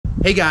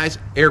Hey guys,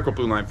 Eric with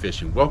Blue Line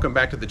Fishing. Welcome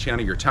back to the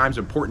channel. Your time's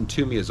important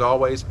to me as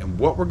always, and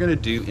what we're going to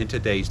do in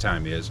today's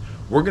time is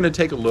we're going to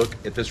take a look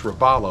at this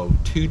Robalo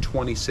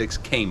 226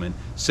 Cayman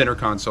center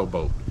console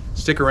boat.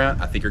 Stick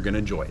around, I think you're going to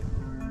enjoy it.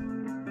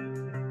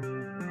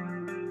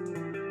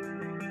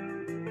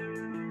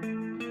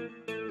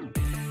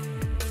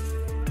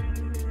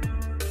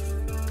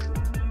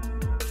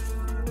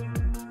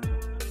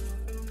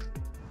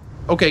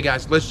 Okay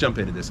guys, let's jump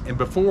into this. And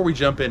before we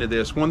jump into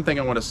this, one thing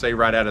I want to say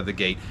right out of the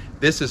gate,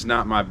 this is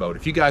not my boat.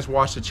 If you guys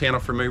watch the channel,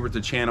 familiar with the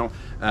channel,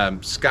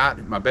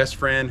 Scott, my best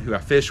friend who I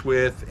fish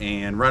with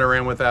and run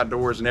around with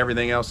outdoors and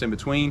everything else in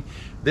between,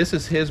 this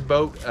is his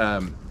boat.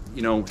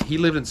 You know, he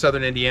lived in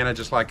southern Indiana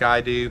just like I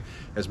do,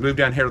 has moved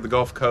down here to the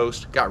Gulf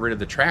Coast, got rid of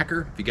the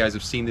tracker. If you guys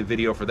have seen the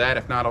video for that,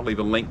 if not, I'll leave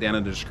a link down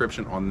in the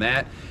description on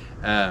that.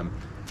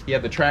 He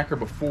had the tracker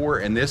before,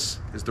 and this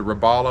is the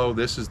Robalo.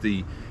 This is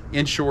the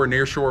inshore,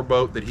 nearshore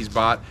boat that he's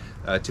bought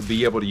to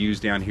be able to use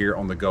down here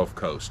on the Gulf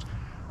Coast.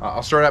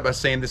 I'll start out by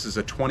saying this is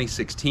a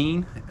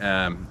 2016,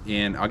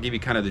 and I'll give you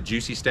kind of the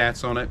juicy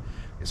stats on it.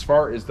 As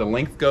far as the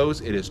length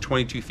goes, it is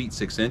 22 feet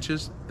 6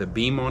 inches. The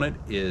beam on it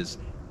is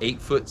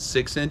 8 foot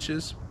 6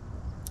 inches.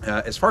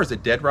 As far as the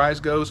dead rise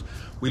goes,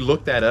 we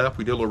looked that up.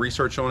 We did a little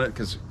research on it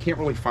because can't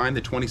really find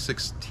the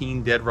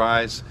 2016 dead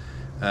rise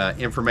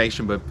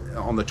information, but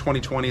on the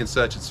 2020 and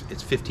such,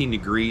 it's 15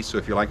 degrees. So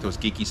if you like those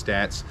geeky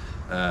stats,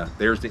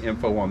 there's the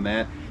info on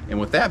that. And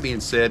with that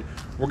being said,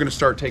 we're going to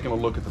start taking a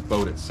look at the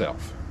boat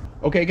itself.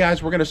 Okay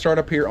guys, we're going to start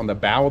up here on the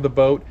bow of the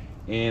boat,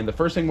 and the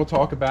first thing we'll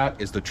talk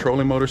about is the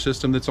trolling motor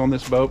system that's on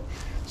this boat.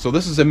 So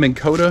this is a Minn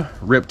Kota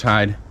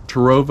Riptide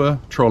Terrova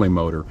trolling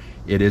motor.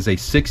 It is a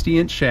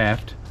 60-inch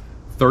shaft,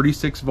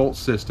 36-volt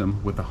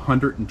system with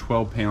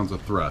 112 pounds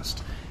of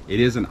thrust. It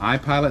is an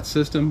iPilot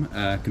system,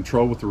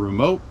 controlled with the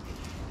remote.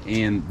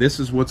 And this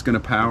is what's going to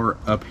power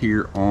up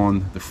here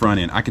on the front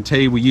end. I can tell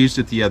you we used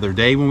it the other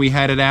day when we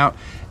had it out,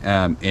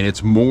 and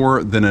it's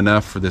more than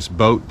enough for this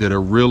boat. Did a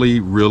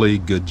really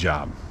good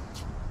job.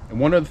 And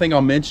one other thing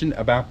I'll mention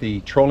about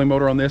the trolling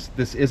motor on this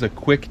is a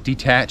quick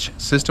detach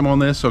system on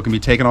this, so it can be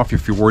taken off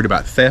if you're worried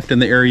about theft in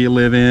the area you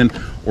live in,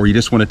 or you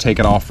just want to take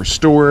it off for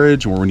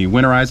storage, or when you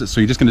winterize it. So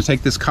you're just going to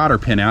take this cotter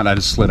pin out. I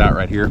just slid out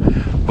right here,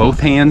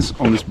 both hands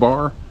on this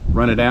bar,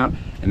 run it out,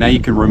 and now you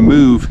can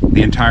remove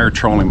the entire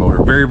trolling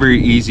motor. Very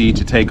easy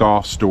to take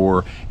off,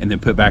 store, and then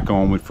put back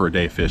on for a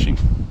day of fishing.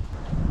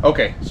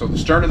 Okay, so the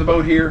stern of the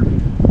boat here,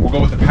 we'll go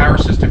with the power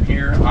system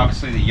here.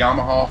 Obviously the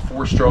Yamaha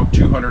 4-stroke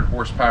 200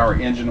 horsepower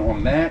engine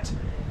on that.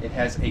 It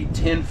has a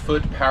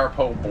 10-foot power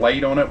pole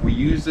blade on it. We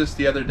used this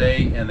the other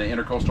day in the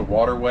Intercoastal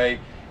Waterway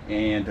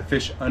and to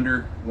fish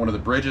under one of the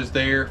bridges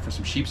there for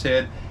some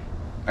sheepshead.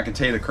 I can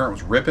tell you the current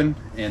was ripping,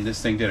 and this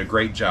thing did a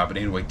great job. But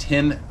anyway,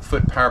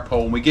 10-foot power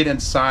pole. When we get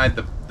inside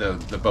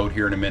the boat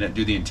here in a minute,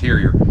 do the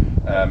interior,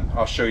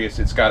 I'll show you.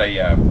 It's got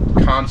a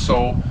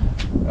console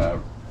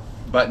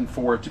button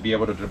for it to be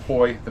able to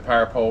deploy the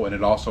power pole, and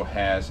it also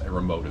has a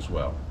remote as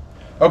well.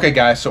 Okay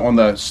guys, so on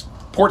the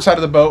port side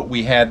of the boat,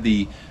 we had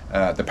the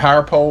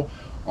power pole.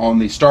 On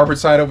the starboard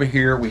side over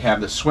here, we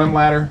have the swim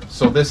ladder.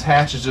 So this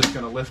hatch is just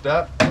going to lift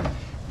up,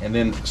 and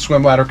then the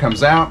swim ladder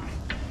comes out,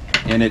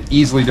 and it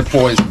easily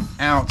deploys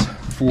out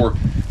for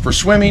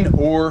swimming,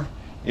 or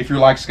if you're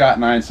like Scott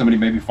and I and somebody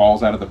maybe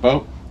falls out of the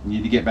boat, you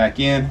need to get back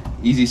in.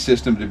 Easy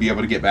system to be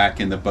able to get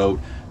back in the boat,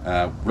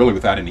 really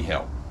without any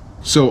help.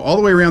 So all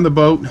the way around the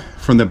boat,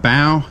 from the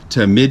bow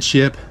to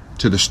midship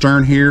to the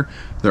stern here,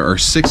 there are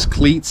 6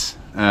 cleats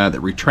that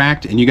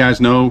retract. And you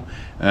guys know,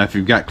 if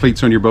you've got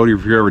cleats on your boat, or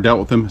if you've ever dealt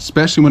with them,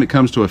 especially when it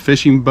comes to a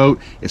fishing boat,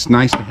 it's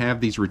nice to have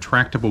these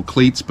retractable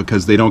cleats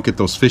because they don't get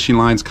those fishing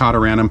lines caught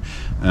around them.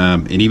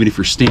 And even if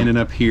you're standing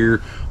up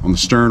here on the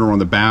stern or on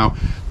the bow,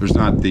 there's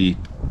not the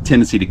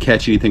tendency to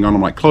catch anything on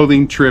them like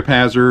clothing, trip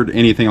hazard,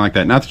 anything like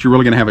that. Not that you're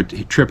really going to have a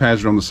trip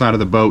hazard on the side of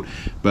the boat,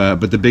 but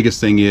the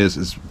biggest thing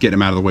is getting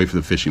them out of the way for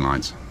the fishing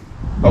lines.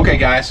 Okay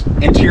guys,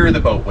 interior of the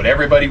boat, what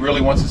everybody really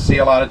wants to see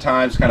a lot of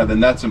times, kind of the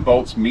nuts and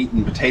bolts, meat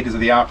and potatoes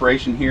of the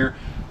operation here.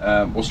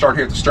 We'll start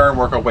here at the stern,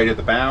 work our way to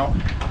the bow.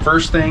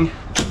 First thing,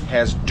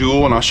 has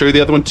dual, and I'll show you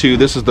the other one too.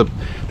 This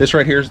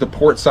right here is the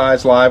port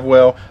size live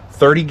well,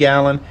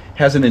 30-gallon,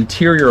 has an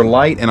interior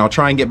light, and I'll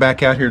try and get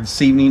back out here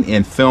this evening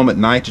and film at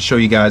night to show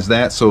you guys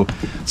that. So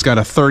it's got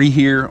a 30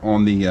 here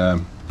on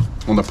the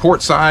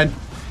port side,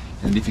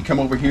 and if you come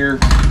over here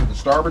to the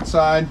starboard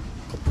side,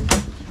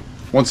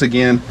 once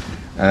again,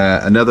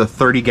 another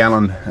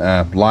 30-gallon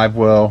live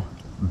well,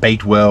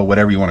 bait well,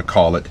 whatever you want to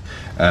call it.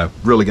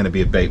 Really going to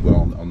be a bait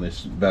well on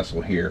this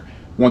vessel here.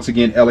 Once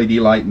again, LED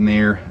light in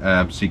there,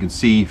 so you can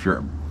see if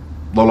you're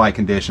low light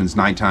conditions,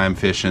 nighttime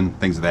fishing,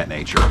 things of that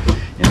nature.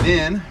 And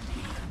then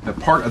the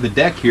part of the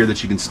deck here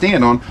that you can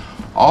stand on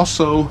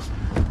also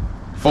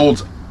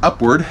folds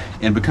upward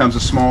and becomes a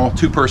small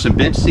 2-person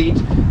bench seat.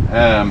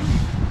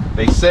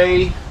 They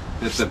say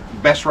that the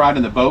best ride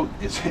in the boat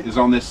is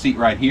on this seat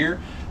right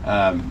here.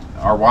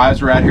 Our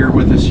wives were out here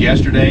with us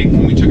yesterday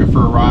when we took it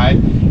for a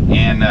ride,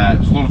 and it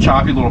was a little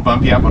choppy, a little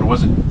bumpy out, but it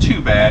wasn't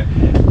too bad.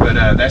 But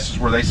that's just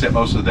where they sit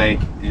most of the day,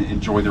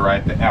 enjoy the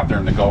ride out there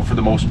in the Gulf for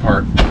the most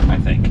part, I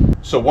think.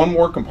 So one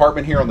more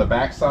compartment here on the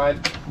back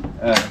side.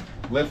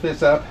 Lift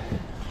this up,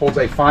 holds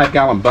a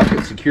 5-gallon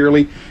bucket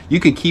securely. You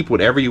can keep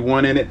whatever you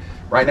want in it.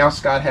 Right now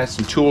Scott has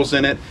some tools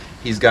in it.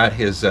 He's got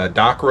his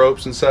dock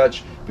ropes and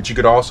such, but you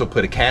could also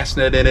put a cast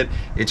net in it.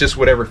 It's just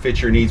whatever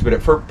fits your needs, but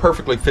it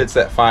perfectly fits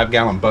that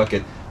 5-gallon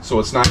bucket, so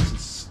it's nice and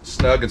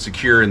snug and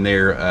secure in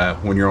there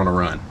when you're on a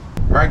run.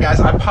 All right, guys,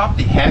 I popped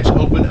the hatch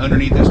open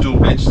underneath this dual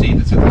bench seat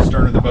that's at the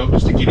stern of the boat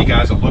just to give you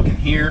guys a look in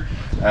here.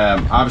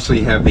 Obviously,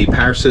 you have the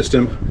power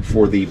system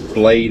for the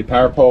blade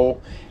power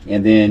pole,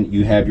 and then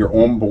you have your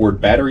onboard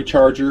battery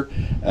charger,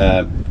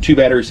 2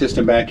 battery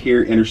system back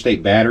here,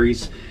 interstate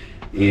batteries,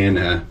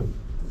 and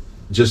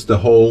just the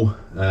whole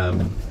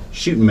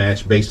shooting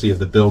match basically of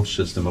the bilge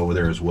system over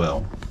there as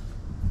well.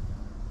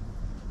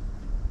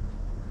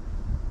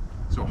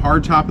 So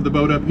hard top of the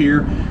boat up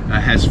here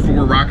has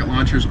 4 rocket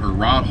launchers or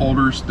rod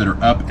holders that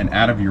are up and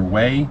out of your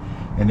way.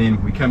 And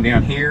then we come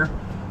down here,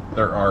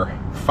 there are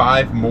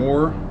 5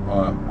 more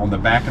on the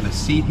back of the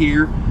seat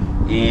here.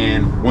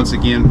 And once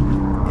again,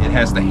 it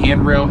has the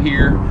handrail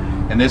here.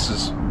 And this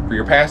is for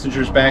your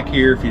passengers back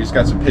here. If you just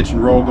got some pitch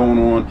and roll going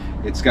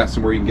on, it's got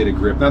somewhere you can get a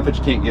grip. Not that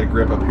you can't get a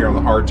grip up here on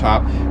the hard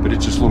top, but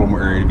it's just a little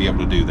more area to be able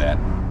to do that.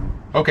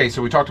 Okay,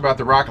 so we talked about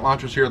the rocket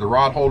launchers here, the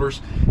rod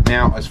holders.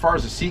 Now, as far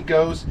as the seat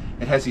goes,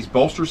 it has these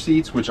bolster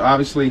seats, which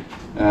obviously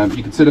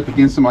you can sit up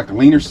against them like a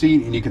leaner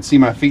seat, and you can see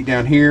my feet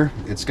down here.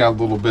 It's got a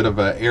little bit of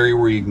an area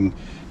where you can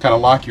kind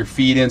of lock your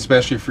feet in,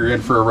 especially if you're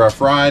in for a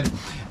rough ride,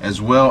 as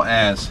well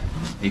as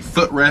a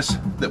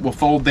footrest that will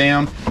fold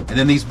down. And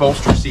then these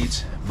bolster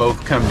seats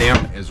both come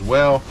down as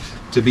well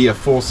to be a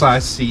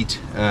full-size seat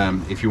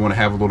if you want to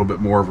have a little bit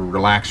more of a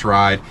relaxed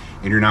ride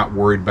and you're not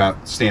worried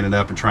about standing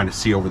up and trying to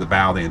see over the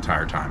bow the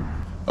entire time.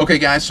 Okay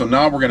guys, so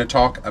now we're going to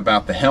talk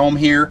about the helm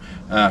here.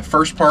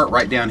 First part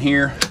right down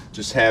here,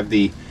 just have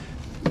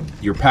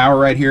your power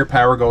right here.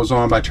 Power goes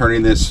on by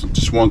turning this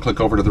just 1 click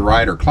over to the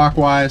right or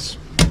clockwise.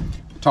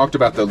 Talked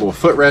about the little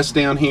footrest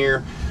down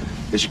here.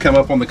 As you come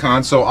up on the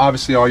console,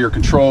 obviously all your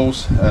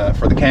controls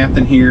for the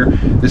captain here.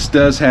 This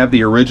does have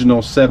the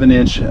original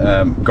 7-inch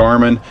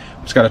Garmin.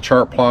 It's got a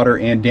chart plotter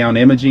and down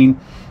imaging.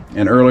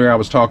 And earlier I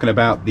was talking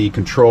about the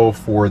control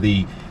for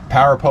the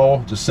power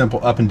pole, just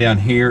simple up and down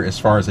here as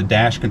far as the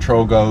dash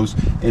control goes,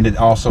 and it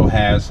also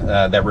has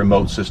that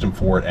remote system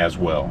for it as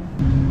well.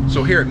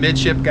 So here at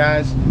midship,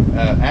 guys,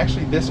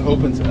 actually this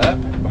opens up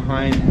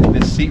behind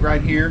this seat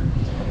right here.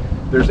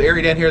 There's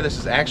area down here. This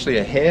is actually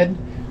a head.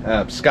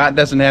 Scott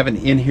doesn't have it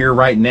in here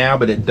right now,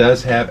 but it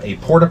does have a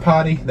porta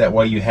potty. That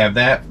way you have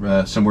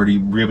that somewhere to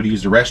be able to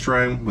use the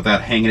restroom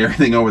without hanging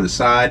everything over the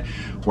side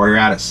while you're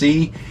out at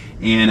sea.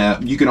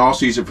 And you can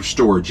also use it for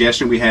storage.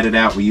 Yesterday we had it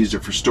out, we used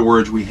it for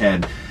storage. We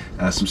had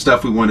some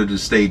stuff we wanted to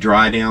stay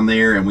dry down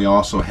there, and we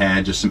also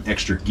had just some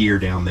extra gear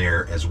down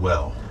there as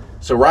well.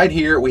 So right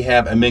here we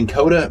have a Minn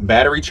Kota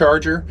battery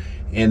charger,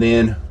 and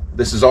then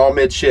this is all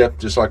midship,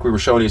 just like we were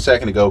showing you a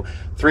second ago.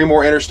 3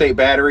 more interstate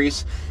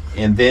batteries,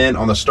 and then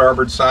on the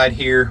starboard side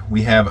here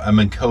we have a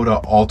Minn Kota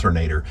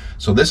alternator.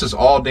 So this is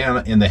all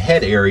down in the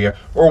head area,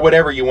 or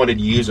whatever you wanted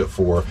to use it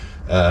for,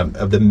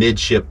 of the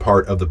midship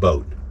part of the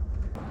boat.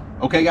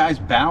 Okay guys,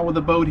 bow of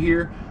the boat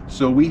here.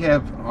 So we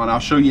have, and I'll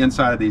show you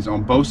inside of these,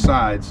 on both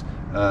sides,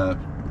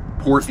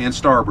 port and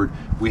starboard,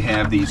 we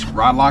have these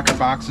rod locker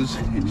boxes.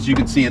 And as you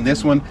can see in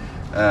this one,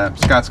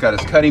 Scott's got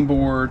his cutting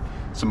board,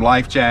 some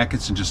life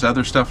jackets, and just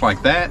other stuff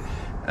like that.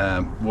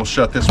 We'll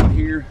shut this one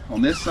here.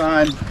 On this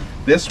side,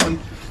 this one,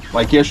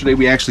 like yesterday,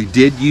 we actually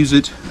did use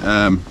it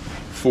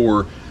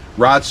for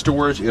rod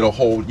storage. It'll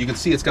hold, you can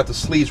see it's got the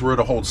sleeves where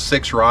it'll hold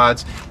 6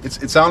 rods.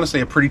 It's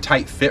honestly a pretty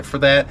tight fit for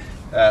that.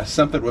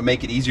 Something that would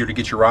make it easier to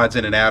get your rods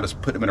in and out is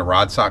put them in a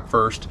rod sock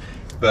first,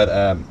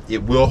 but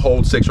it will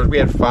hold 6 rods. We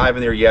had 5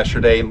 in there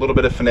yesterday, a little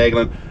bit of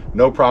finagling,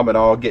 no problem at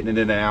all getting it in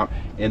and out.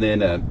 And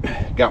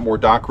then got more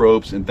dock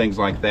ropes and things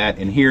like that.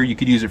 And here you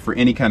could use it for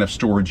any kind of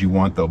storage you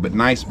want though, but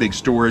nice big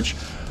storage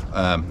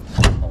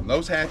on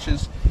those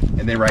hatches.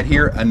 And then right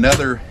here,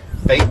 another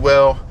bait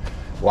well,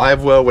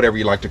 live well, whatever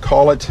you like to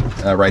call it.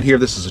 Right here,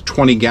 this is a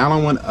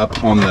 20-gallon one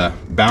up on the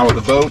bow of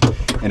the boat.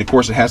 And of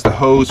course it has the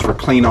hose for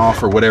clean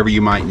off or whatever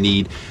you might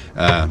need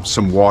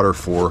some water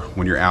for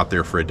when you're out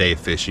there for a day of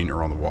fishing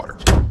or on the water.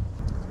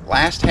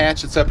 Last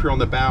hatch that's up here on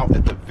the bow,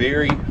 at the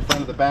very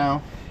front of the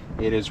bow,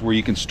 it is where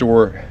you can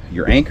store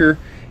your anchor.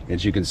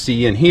 As you can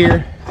see in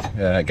here,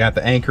 got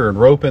the anchor and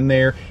rope in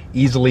there,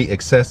 easily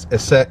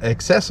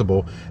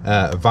accessible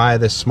via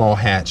this small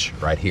hatch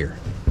right here.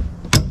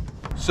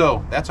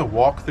 So that's a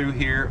walkthrough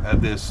here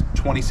of this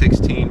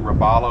 2016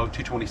 Robalo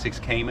 226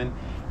 Cayman.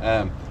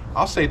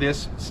 I'll say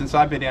this, since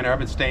I've been down there, I've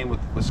been staying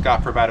with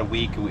Scott for about a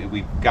week, and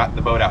we've gotten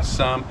the boat out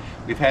some.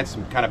 We've had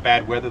some kind of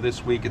bad weather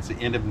this week. It's the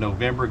end of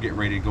November, getting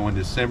ready to go in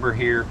December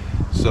here.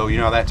 So you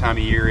know how that time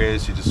of year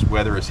is,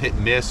 weather is hit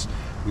and miss.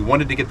 We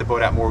wanted to get the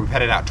boat out more. We've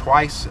had it out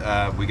twice.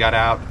 We got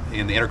out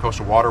in the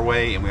Intercoastal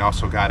Waterway, and we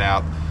also got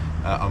out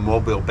on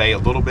Mobile Bay a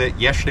little bit.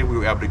 Yesterday we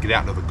were able to get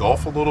out into the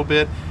Gulf a little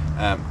bit.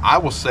 I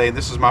will say,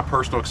 this is my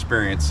personal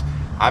experience,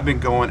 I've been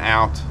going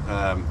out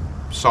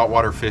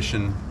saltwater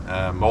fishing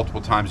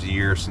multiple times a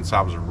year since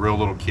I was a real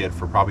little kid,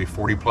 for probably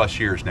 40 plus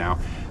years now.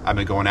 I've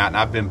been going out, and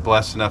I've been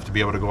blessed enough to be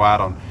able to go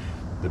out on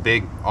the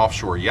big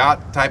offshore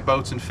yacht type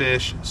boats and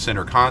fish,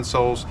 center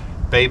consoles,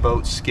 bay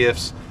boats,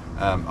 skiffs,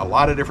 a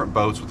lot of different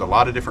boats with a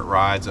lot of different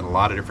rides and a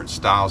lot of different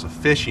styles of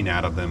fishing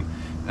out of them.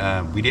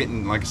 We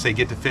didn't, like I say,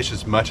 get to fish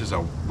as much as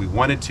we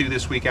wanted to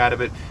this week out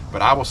of it,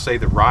 but I will say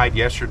the ride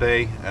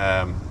yesterday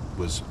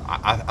was,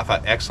 I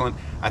thought, excellent.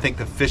 I think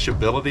the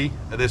fishability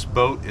of this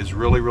boat is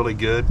really, really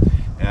good.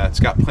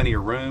 It's got plenty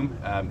of room,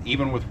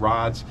 even with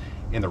rods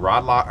in the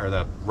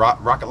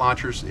rocket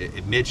launchers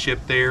at midship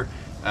there.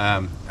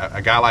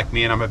 A guy like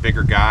me, and I'm a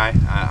bigger guy,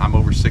 I'm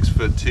over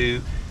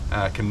 6'2",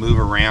 can move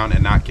around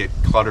and not get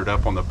cluttered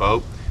up on the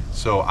boat.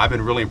 So I've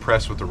been really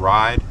impressed with the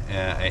ride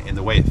and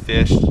the way it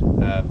fished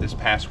this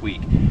past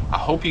week. I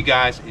hope you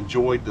guys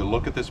enjoyed the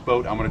look at this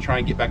boat. I'm going to try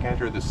and get back out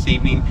here this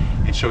evening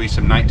and show you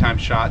some nighttime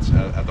shots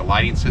of the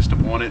lighting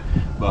system on it,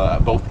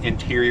 both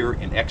interior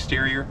and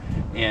exterior,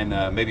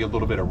 and maybe a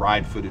little bit of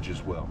ride footage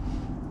as well.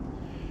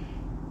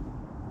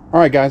 All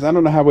right, guys, I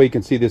don't know how well you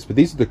can see this, but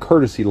these are the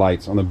courtesy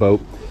lights on the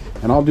boat,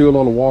 and I'll do a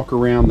little walk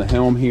around the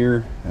helm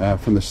here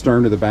from the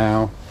stern to the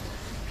bow.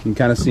 You can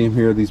kind of see them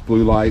here, these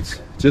blue lights,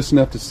 just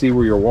enough to see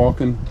where you're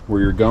walking,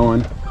 where you're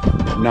going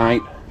at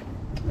night,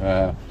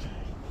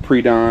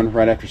 pre-dawn,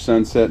 right after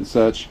sunset and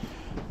such.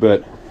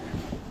 But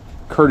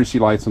courtesy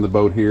lights on the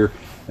boat here,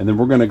 and then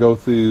we're going to go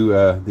through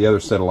the other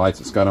set of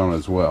lights it's got on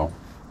as well.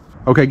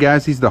 Okay,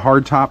 guys, these are the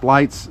hard top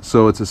lights.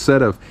 So it's a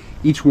set of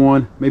each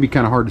one, maybe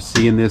kind of hard to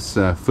see in this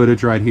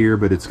footage right here,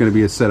 but it's going to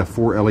be a set of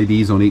 4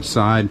 LEDs on each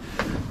side,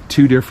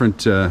 two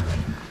different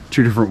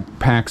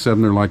packs of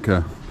them. They're like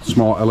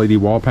small LED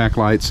wall pack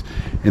lights,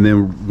 and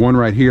then one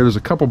right here. There's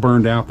a couple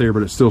burned out there,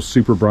 but it's still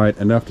super bright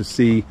enough to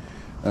see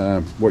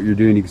what you're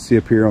doing. You can see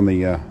up here on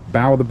the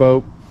bow of the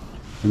boat,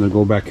 and then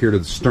go back here to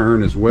the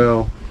stern as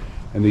well.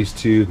 And these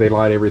two, they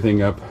light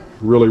everything up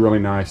really, really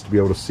nice to be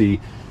able to see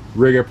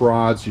rig up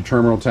rods, your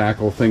terminal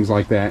tackle, things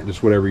like that,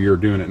 just whatever you're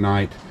doing at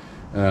night,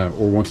 or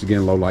once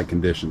again, low light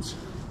conditions.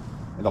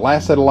 And the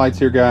last set of lights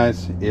here,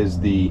 guys, is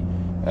the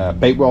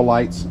bait well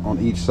lights on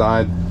each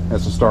side.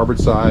 That's the starboard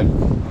side.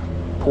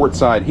 Port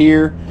side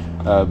here,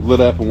 lit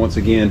up, and once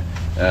again,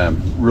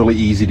 really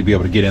easy to be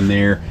able to get in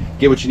there,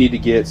 get what you need to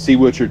get, see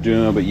what you're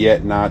doing, but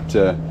yet not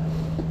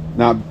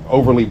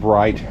overly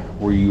bright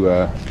where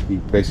you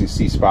basically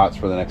see spots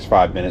for the next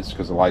 5 minutes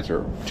because the lights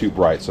are too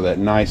bright. So that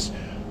nice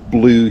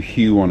blue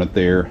hue on it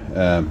there,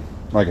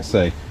 like I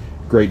say,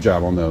 great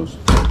job on those.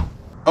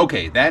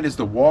 Okay, that is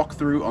the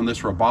walkthrough on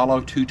this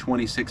Robalo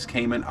 226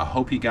 Cayman. I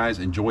hope you guys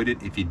enjoyed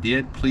it. If you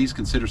did, please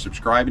consider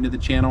subscribing to the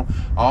channel.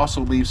 I'll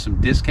also leave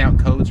some discount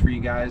codes for you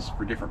guys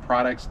for different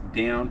products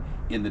down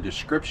in the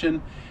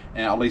description,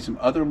 and I'll leave some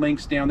other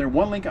links down there.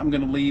 One link I'm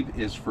going to leave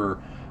is for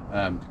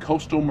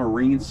Coastal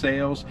Marine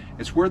Sales.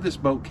 It's where this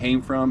boat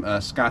came from.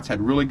 Scott's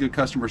had really good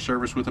customer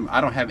service with them. I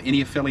don't have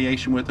any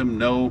affiliation with them,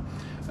 no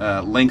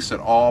links at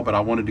all, but I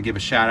wanted to give a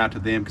shout out to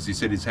them because he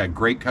said he's had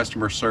great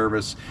customer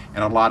service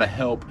and a lot of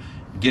help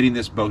getting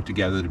this boat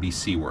together to be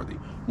seaworthy.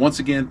 Once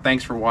again,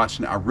 thanks for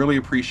watching. I really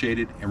appreciate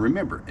it, and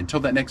remember, until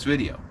that next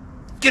video,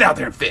 get out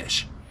there and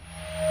fish.